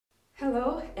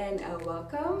Hello and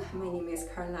welcome. My name is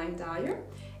Carline Dyer,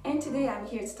 and today I'm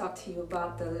here to talk to you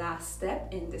about the last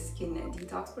step in the skin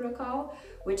detox protocol,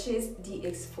 which is the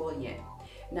exfoliant.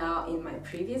 Now, in my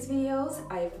previous videos,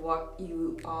 I've walked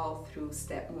you all through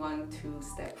step 1 to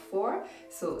step 4.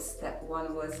 So step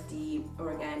 1 was the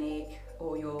organic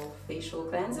oil facial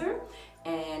cleanser,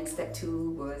 and step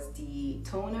 2 was the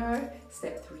toner,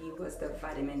 step 3 was the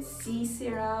vitamin C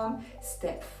serum,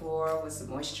 step 4 was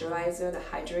the moisturizer, the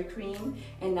Hydra cream,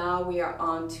 and now we are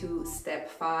on to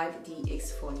step 5, the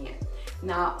exfoliant.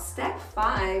 Now, step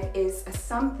 5 is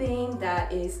something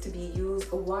that is to be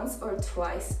used once or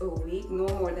twice a week, no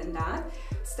more than that.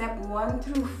 Step 1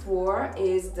 through 4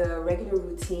 is the regular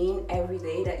routine every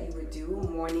day that you would do,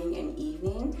 morning and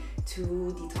evening,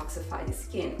 to detoxify the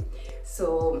skin.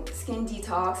 So skin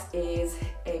detox is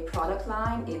a product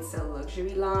line, it's a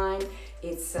luxury line,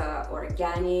 it's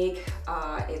organic,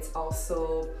 it's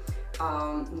also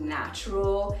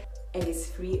natural, and it's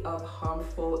free of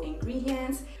harmful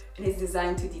ingredients. And it's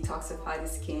designed to detoxify the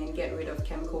skin, get rid of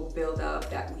chemical buildup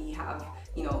that we have,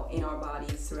 in our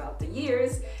bodies throughout the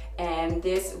years. And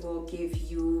this will give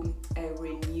you a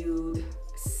renewed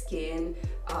skin,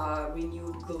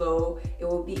 renewed glow. It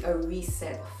will be a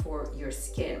reset for your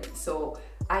skin. So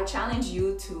I challenge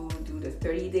you to do the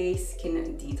 30-day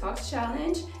skin detox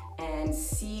challenge and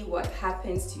see what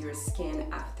happens to your skin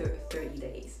after 30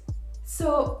 days.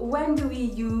 So when do we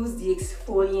use the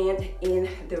exfoliant in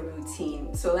the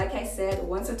routine? So like I said,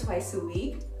 once or twice a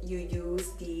week, you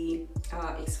use the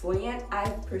exfoliant.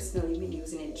 I've personally been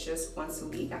using it just once a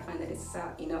week. I find that it's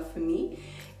enough for me.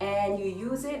 And you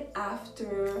use it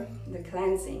after the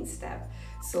cleansing step.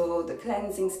 So the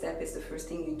cleansing step is the first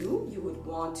thing you do. You would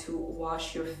want to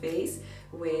wash your face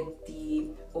with the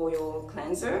oil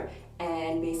cleanser.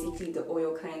 And basically the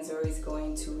oil cleanser is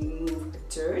going to remove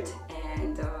dirt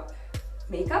and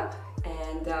makeup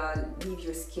and leave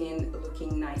your skin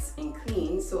looking nice and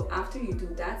clean. So after you do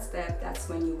that step, that's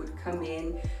when you would come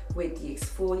in with the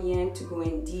exfoliant to go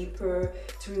in deeper,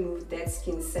 to remove dead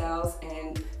skin cells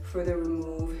and further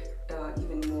remove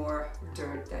even more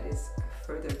dirt that is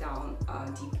further down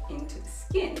deep into the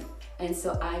skin. And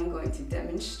so I'm going to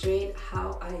demonstrate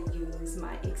how I use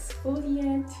my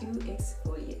exfoliant to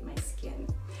exfoliate my skin.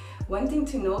 One thing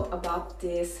to note about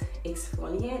this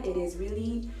exfoliant,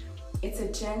 it's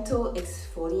a gentle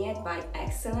exfoliant by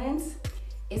excellence.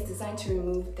 It's designed to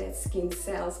remove dead skin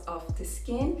cells off the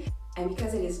skin, and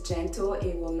because it is gentle,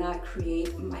 it will not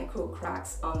create micro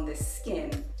cracks on the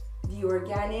skin. The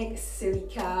organic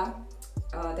silica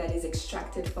that is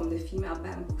extracted from the female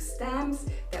bamboo stems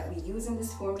that we use in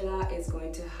this formula is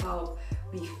going to help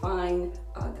refine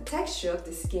the texture of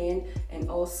the skin and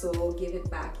also give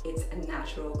it back its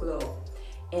natural glow.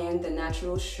 And the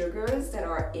natural sugars that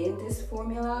are in this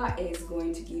formula is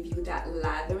going to give you that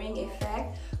lathering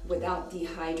effect without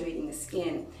dehydrating the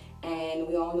skin. And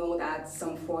we all know that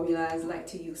some formulas like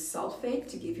to use sulfate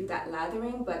to give you that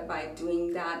lathering, but by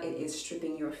doing that, it is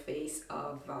stripping your face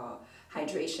of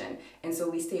hydration. And so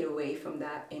we stayed away from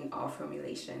that in our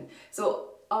formulation. So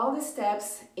all the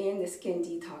steps in the skin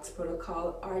detox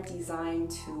protocol are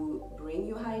designed to bring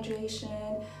you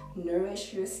hydration,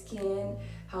 nourish your skin,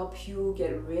 help you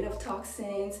get rid of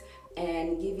toxins,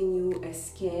 and giving you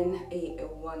a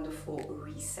wonderful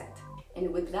reset.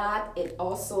 And with that, it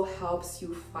also helps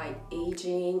you fight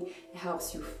aging, it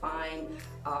helps you find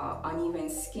uneven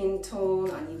skin tone,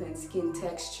 uneven skin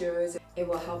textures. It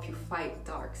will help you fight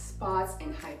dark spots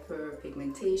and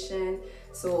hyperpigmentation.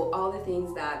 So all the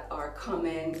things that are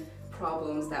common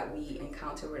problems that we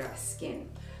encounter with our skin.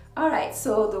 All right,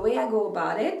 so the way I go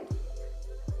about it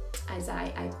is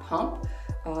I pump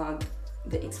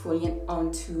the exfoliant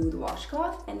onto the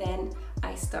washcloth, and then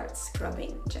I start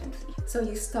scrubbing gently. So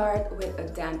you start with a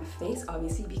damp face,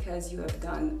 obviously, because you have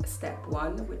done step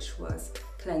 1, which was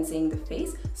cleansing the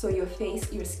face. So your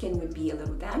skin would be a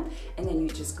little damp, and then you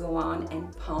just go on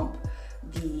and pump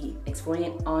the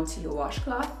exfoliant onto your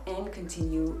washcloth and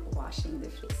continue washing the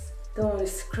face. Don't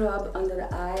scrub under the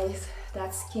eyes.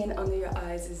 That skin under your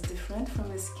eyes is different from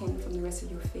the skin from the rest of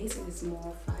your face. It is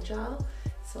more fragile.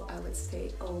 So I would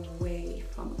stay away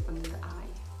from under the eye.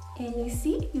 And you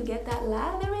see, you get that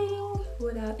lathering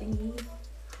without any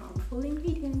harmful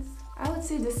ingredients. I would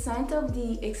say the scent of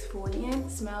the exfoliant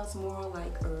smells more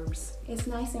like herbs. It's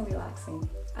nice and relaxing.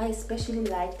 I especially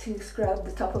like to scrub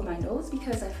the top of my nose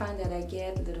because I find that I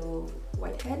get little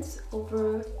whiteheads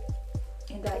over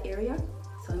in that area.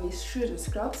 So I make sure to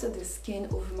scrub so the skin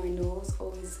over my nose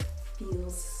always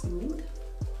feels smooth.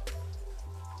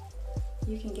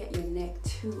 You can get your neck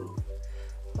too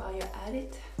while you're at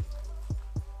it.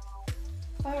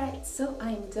 Alright, so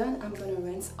I'm done. I'm gonna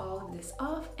rinse all of this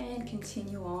off and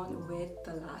continue on with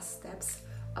the last steps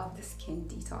of the skin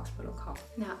detox protocol.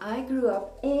 Now, I grew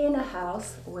up in a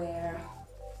house where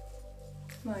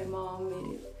my mom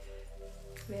made it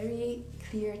very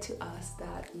clear to us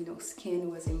that, you know, skin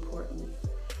was important.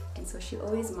 And so she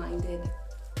always minded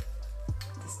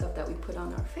the stuff that we put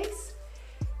on our face,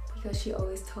 because she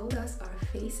always told us our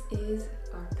face is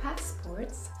our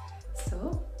passports.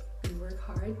 So we work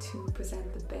hard to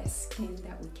present the best skin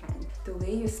that we can. The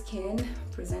way your skin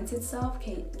presents itself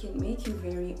can make you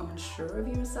very unsure of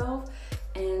yourself,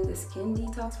 and the skin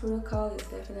detox protocol is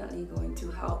definitely going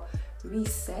to help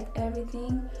reset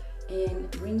everything and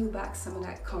bring you back some of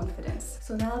that confidence.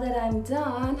 So now that I'm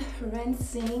done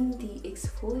rinsing the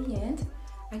exfoliant,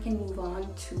 I can move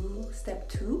on to step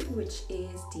 2, which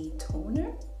is the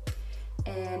toner.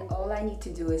 And all I need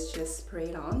to do is just spray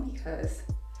it on, because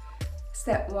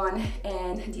step 1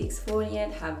 and the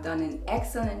exfoliant have done an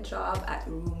excellent job at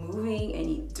removing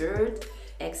any dirt,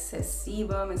 excess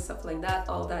sebum and stuff like that.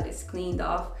 All that is cleaned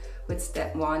off with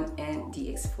step 1 and the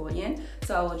exfoliant.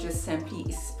 So I will just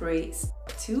simply spray step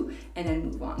 2 and then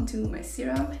move on to my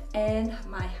serum and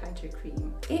my Hydra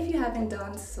cream. If you haven't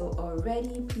done so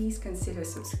already, please consider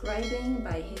subscribing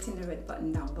by hitting the red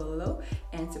button down below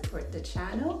and support the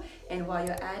channel. And while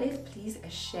you're at it, please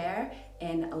share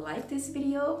and like this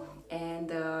video, and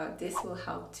this will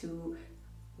help to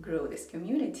grow this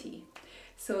community.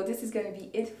 So this is going to be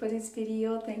it for this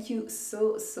video. Thank you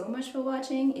so much for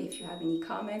watching. If you have any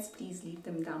comments, please leave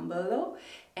them down below,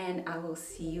 and I will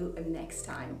see you next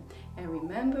time. And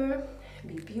remember,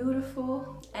 be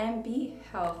beautiful and be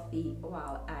healthy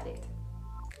while at it.